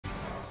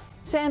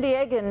San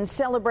Diegans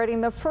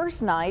celebrating the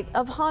first night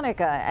of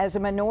Hanukkah as a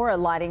menorah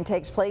lighting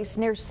takes place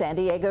near San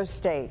Diego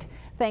State.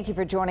 Thank you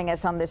for joining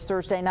us on this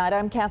Thursday night.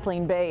 I'm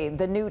Kathleen Bay.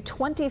 The new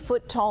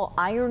 20-foot tall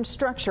iron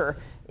structure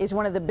is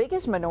one of the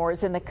biggest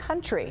menorahs in the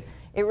country.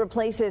 It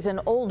replaces an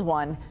old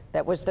one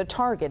that was the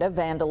target of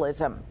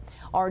vandalism.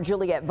 Our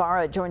Juliette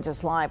Vara joins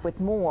us live with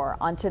more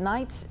on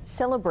tonight's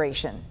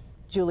celebration.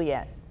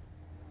 Juliette.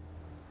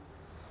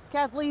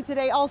 Kathleen,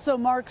 today also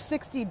marks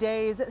 60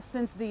 days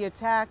since the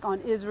attack on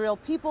Israel.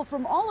 People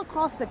from all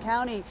across the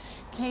county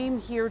came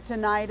here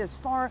tonight, as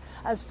far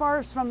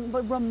as from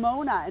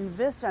Ramona and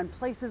Vista and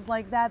places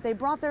like that. They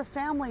brought their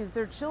families,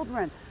 their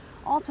children,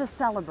 all to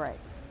celebrate.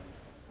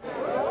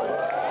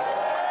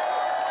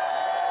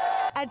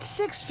 At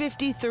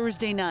 6:50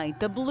 Thursday night,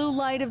 the blue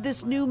light of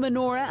this new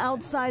menorah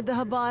outside the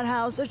Chabad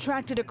house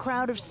attracted a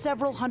crowd of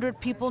several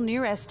hundred people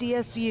near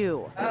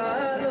SDSU.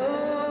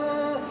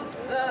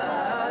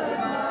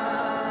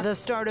 The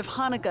start of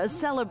Hanukkah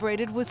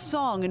celebrated with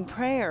song and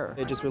prayer.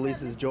 It just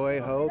releases joy,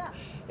 hope,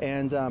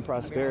 and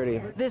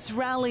prosperity. This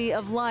rally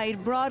of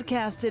light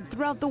broadcasted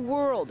throughout the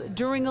world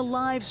during a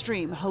live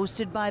stream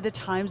hosted by the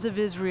Times of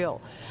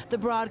Israel. The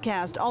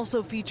broadcast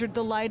also featured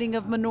the lighting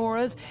of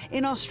menorahs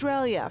in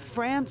Australia,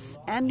 France,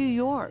 and New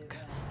York.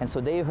 And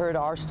so they heard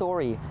our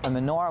story. A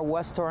menorah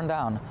was torn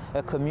down.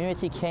 A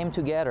community came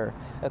together.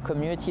 A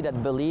community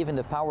that believed in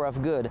the power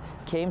of good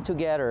came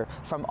together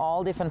from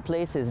all different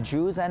places,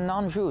 Jews and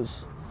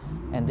non-Jews.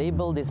 And they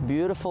built this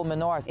beautiful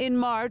menorah. In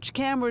March,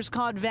 cameras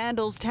caught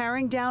vandals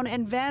tearing down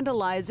and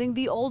vandalizing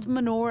the old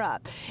menorah.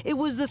 It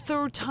was the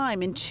third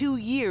time in 2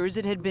 years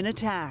it had been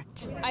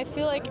attacked. I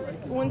feel like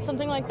when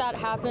something like that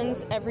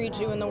happens, every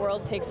Jew in the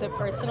world takes it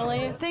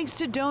personally. Thanks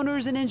to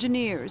donors and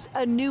engineers,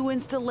 a new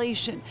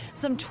installation,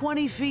 some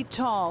 20 feet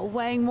tall,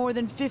 weighing more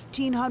than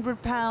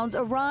 1,500 pounds,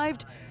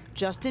 arrived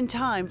just in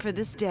time for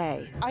this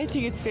day. I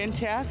think it's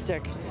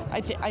fantastic.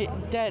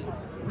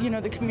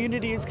 The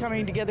community is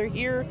coming together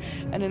here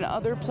and in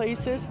other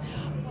places.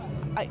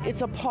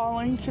 It's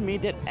appalling to me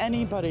that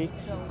anybody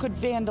could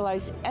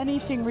vandalize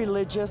anything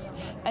religious,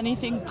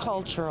 anything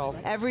cultural.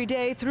 Every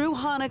day through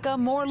Hanukkah,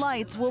 more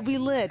lights will be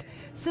lit,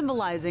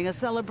 symbolizing a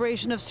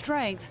celebration of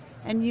strength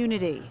and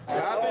unity.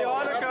 Happy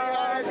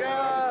Hanukkah!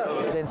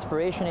 Hanukkah! The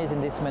inspiration is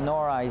in this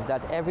menorah is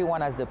that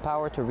everyone has the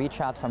power to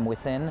reach out from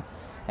within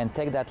and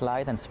take that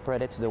light and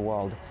spread it to the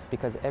world,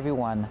 because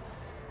everyone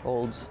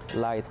holds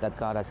light that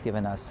God has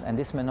given us, and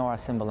this menorah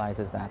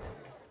symbolizes that.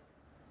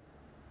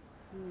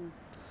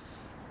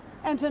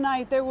 And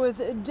tonight there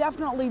was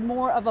definitely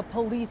more of a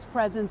police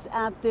presence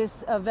at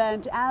this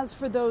event. As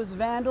for those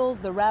vandals,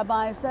 the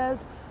rabbi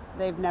says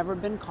they've never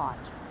been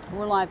caught.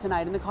 We're live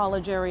tonight in the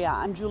college area.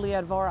 I'm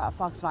Juliette Vara,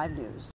 Fox 5 News.